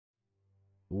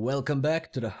Welcome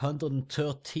back to the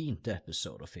 113th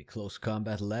episode of a close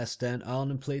Combat Last Stand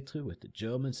Arnhem playthrough with the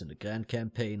Germans in the Grand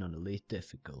Campaign on Elite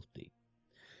difficulty.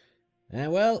 And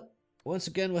well, once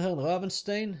again we're here in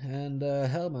Ravenstein, and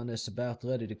Herman is about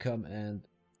ready to come and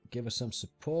give us some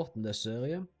support in this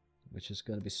area, which is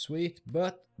gonna be sweet,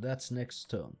 but that's next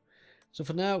turn. So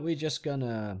for now we're just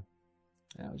gonna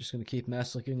keep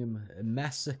massacring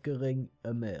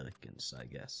Americans, I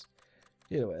guess.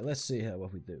 Either way, let's see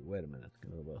what we do. Wait a minute,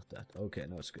 gonna revert that. Okay,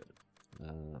 no, it's good.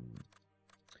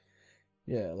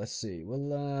 Yeah, let's see.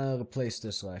 We'll replace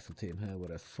this rifle team here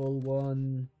with a full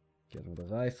one. Get another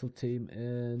rifle team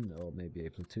in, or maybe a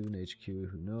platoon HQ,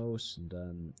 who knows? And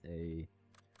then a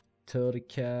 30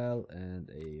 cal and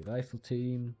a rifle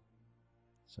team,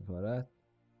 something like that.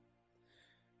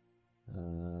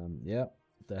 Yeah,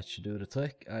 that should do the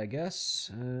trick, I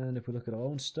guess. And if we look at our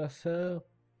own stuff here.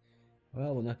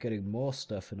 Well, we're not getting more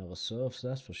stuff in our reserves,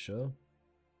 that's for sure.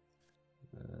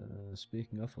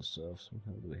 Speaking of reserves,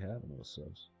 what do we have in our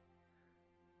reserves?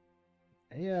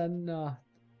 Yeah, not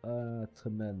a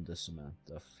tremendous amount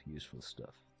of useful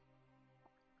stuff.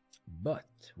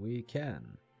 But we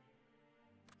can,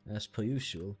 as per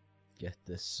usual, get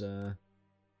this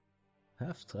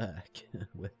half-track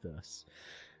with us.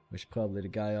 Which probably the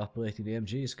guy operating the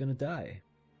MG is gonna die.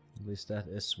 At least that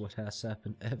is what has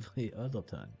happened every other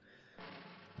time.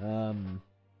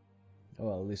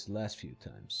 Well, at least the last few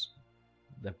times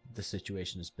the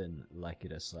situation has been like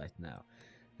it is right now.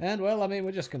 And well, I mean,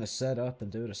 we're just gonna set up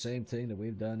and do the same thing that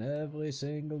we've done every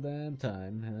single damn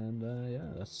time, and yeah,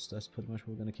 that's pretty much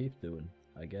what we're gonna keep doing,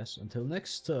 I guess, until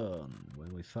next turn,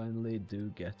 when we finally do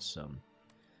get some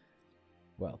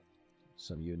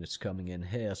units coming in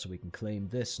here, so we can claim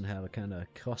this and have a kind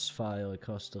of crossfire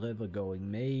across the river going,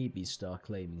 maybe start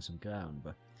claiming some ground.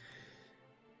 But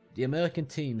the American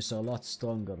teams are a lot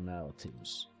stronger than our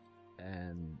teams,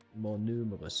 and more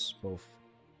numerous, both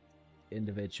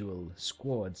individual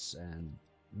squads and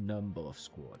number of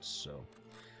squads, so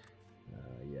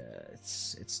yeah,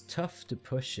 it's tough to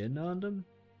push in on them,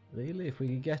 really. If we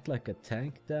could get like a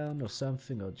tank down or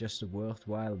something, or just a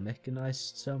worthwhile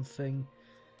mechanized something,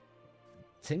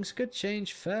 things could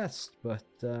change fast, but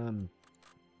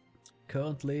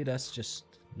currently that's just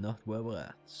not where we're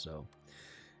at, so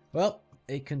well,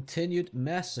 a continued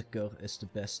massacre is the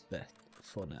best bet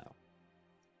for now.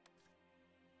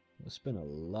 There's been a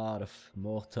lot of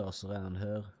mortars around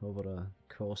here over the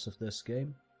course of this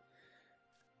game.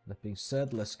 That being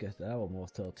said, let's get our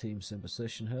mortar teams in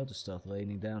position here to start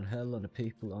raining down hell on the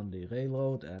people on the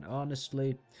railroad, and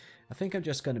honestly, I think I'm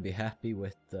just going to be happy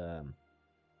with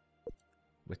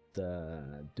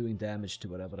doing damage to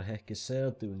whatever the heck is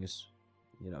there, doing as,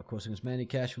 causing as many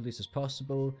casualties as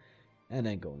possible, and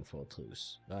then going for a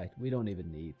truce. Right, we don't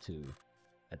even need to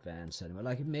advance anymore.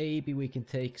 Like, maybe we can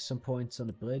take some points on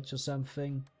the bridge or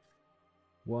something.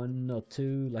 1 or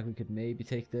 2, like we could maybe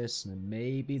take this, and then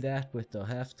maybe that with our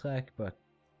half-track, but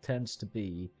tends to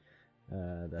be,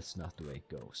 that's not the way it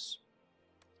goes.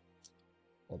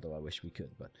 Although I wish we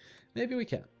could, but maybe we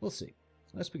can. We'll see.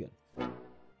 Let's begin.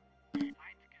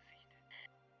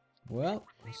 Well,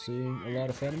 we're seeing a lot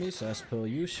of enemies as per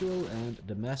usual, and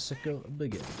the massacre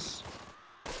begins.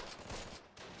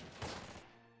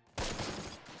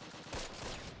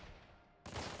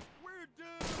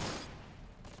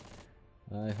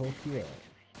 I hope you are.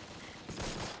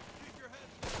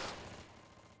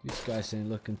 These guys ain't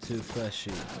looking too fresh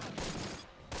either.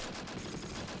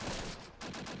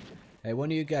 Hey,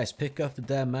 one of you guys pick up the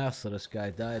damn mouse that this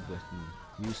guy died with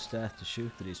and use that to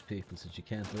shoot at these people since you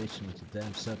can't reach them with the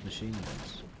damn submachine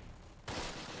guns.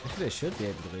 Actually, I should be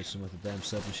able to reach them with the damn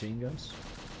submachine guns.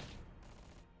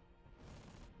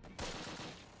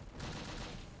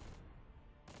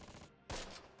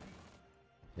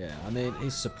 Yeah, I mean,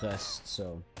 he's suppressed,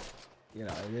 so, it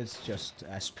is just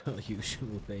as per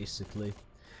usual, basically.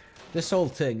 This whole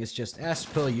thing is just as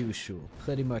per usual,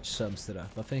 pretty much sums it up.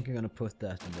 I think I'm gonna put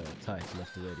that in the title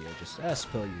of the video, just as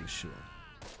per usual.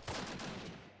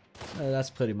 That's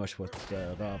pretty much what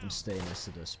Ravenstein is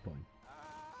at this point.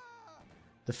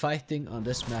 The fighting on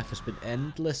this map has been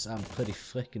endless. I'm pretty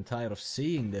freaking tired of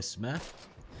seeing this map.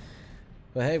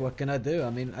 But hey, what can I do? I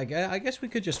mean, I guess we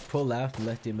could just pull out and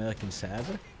let the Americans have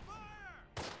it.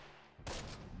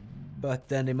 But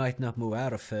then they might not move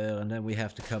out of here, and then we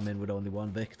have to come in with only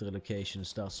one victory location and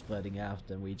start spreading out,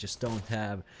 and we just don't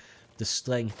have the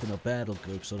strength in our battle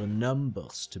groups or the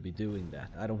numbers to be doing that.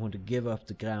 I don't want to give up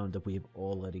the ground that we've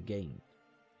already gained.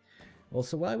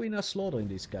 Also, why are we not slaughtering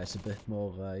these guys a bit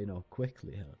more,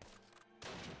 quickly here?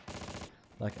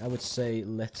 Like, I would say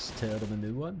let's tear them a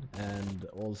new one, and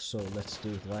also let's do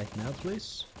it right now,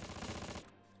 please.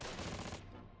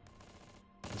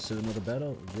 sooner the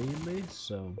better, really.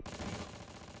 So,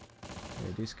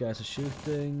 yeah, these guys are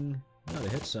shooting. No, they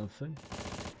hit something.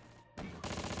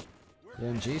 The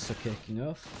MGs are kicking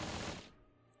off.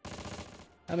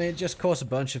 I mean, just cause a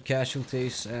bunch of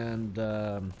casualties and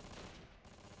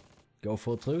go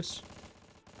for a truce.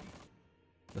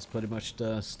 That's pretty much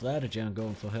the strategy I'm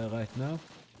going for here right now.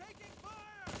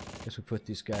 Guess we put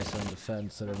these guys on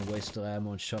defense so they don't waste their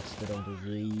ammo on shots they don't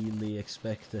really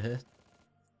expect to hit.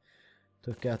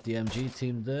 Took out the MG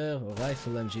team there, or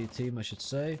rifle MG team I should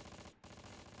say.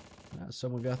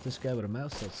 Someone got this guy with a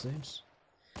mouse, that seems.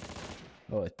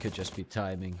 Oh, it could just be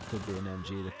timing. Could be an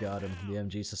MG that got him. The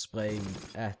MGs are spraying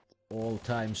at all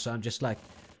times, so I'm just like...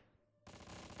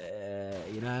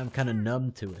 you know, I'm kind of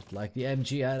numb to it. Like the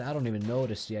MG, I don't even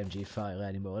notice the MG fire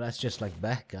anymore. That's just like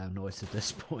background noise at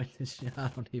this point.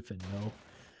 I don't even know.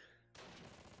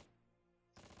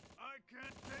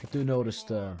 I do notice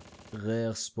the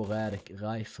rare sporadic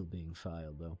rifle being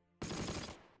fired though.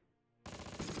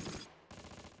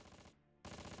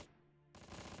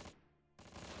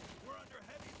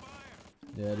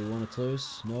 Yeah, do you want a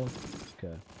truce? No?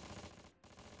 Okay.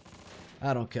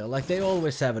 I don't care. Like, they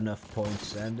always have enough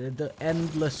points, and the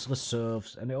endless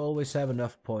reserves, and they always have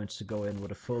enough points to go in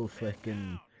with a full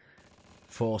frickin'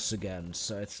 force again.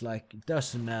 So it's like, it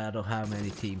doesn't matter how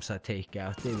many teams I take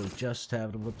out, they will just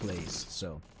have them replaced.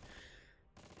 So,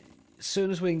 as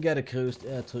soon as we can get a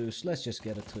truce, let's just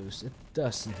get a truce. It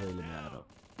doesn't really matter.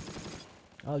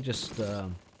 I'll just,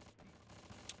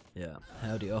 yeah,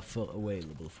 have the offer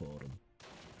available for them.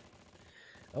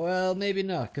 Well, maybe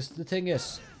not, because the thing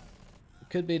is,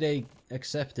 could be they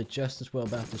accepted just as well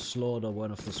about to slaughter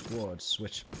one of the squads,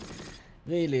 which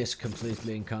really is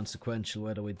completely inconsequential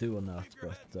whether we do or not,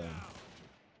 but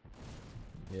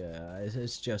yeah,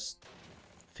 it just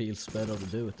feels better to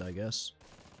do it, I guess.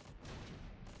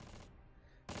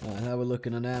 Now we're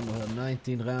looking at ammo here,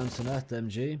 19 rounds in that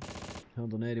MG,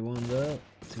 181 there,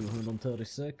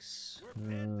 236,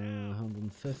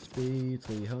 150,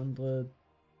 300.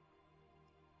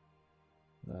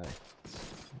 Right.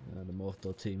 The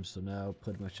mortar teams are now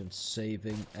pretty much in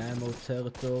saving ammo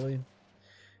territory.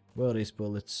 Where are these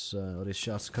bullets, or these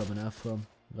shots coming out from?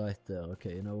 Right there.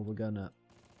 Okay, you know, we're gonna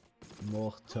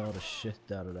mortar the shit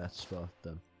out of that spot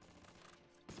then.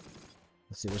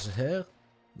 Let's see, was it here?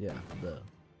 Yeah, there.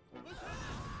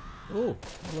 Oh,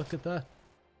 look at that.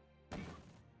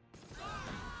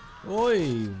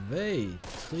 Oi, wait,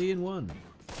 3 in 1.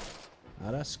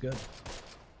 Ah, that's good.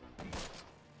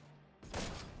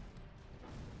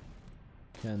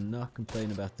 Cannot complain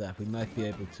about that. We might be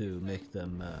able to make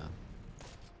them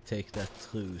take that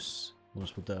truce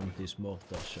once we're done with these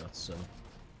mortar shots, so.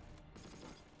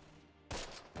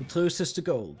 The truce is the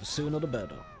goal, the sooner the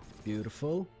better.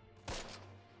 Beautiful.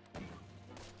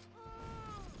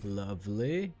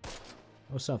 Lovely.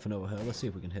 Oh, something over here. Let's see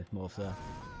if we can hit more of that.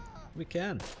 We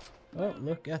can. Oh,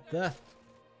 look at that.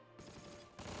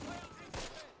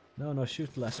 No,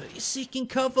 shoot the last. Are you seeking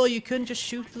cover? You couldn't just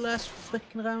shoot the last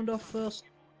flicking round off first.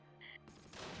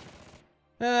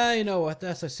 You know what?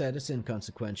 As I said, it's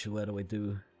inconsequential whether we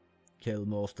do kill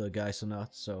more of the guys or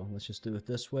not. So let's just do it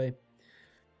this way.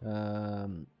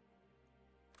 Battle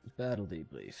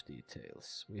debrief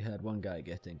details. We had one guy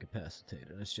get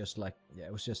incapacitated. It's just like, yeah,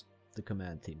 it was just the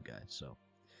command team guy. So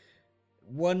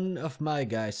one of my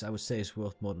guys, I would say, is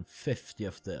worth more than 50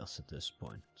 of theirs at this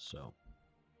point. So.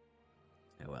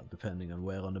 Yeah, well, depending on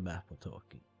where on the map we're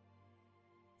talking.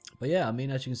 But yeah, I mean,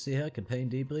 as you can see here, campaign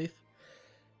debrief.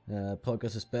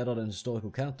 Progress is better than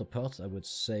historical counterparts, I would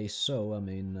say so. I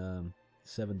mean,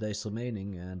 7 days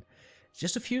remaining, and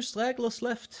just a few stragglers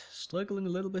left. Struggling a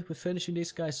little bit with finishing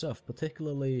these guys off,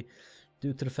 particularly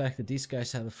due to the fact that these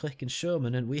guys have a frickin'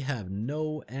 Sherman, and we have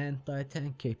no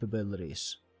anti-tank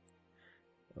capabilities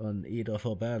on either of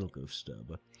our battle groups there,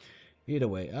 but either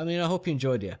way, I mean, I hope you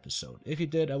enjoyed the episode. If you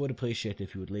did, I would appreciate it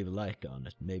if you would leave a like on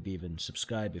it. Maybe even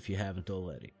subscribe if you haven't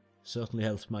already. Certainly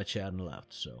helps my channel out,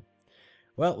 so.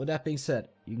 Well, with that being said,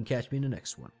 you can catch me in the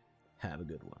next one. Have a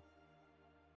good one.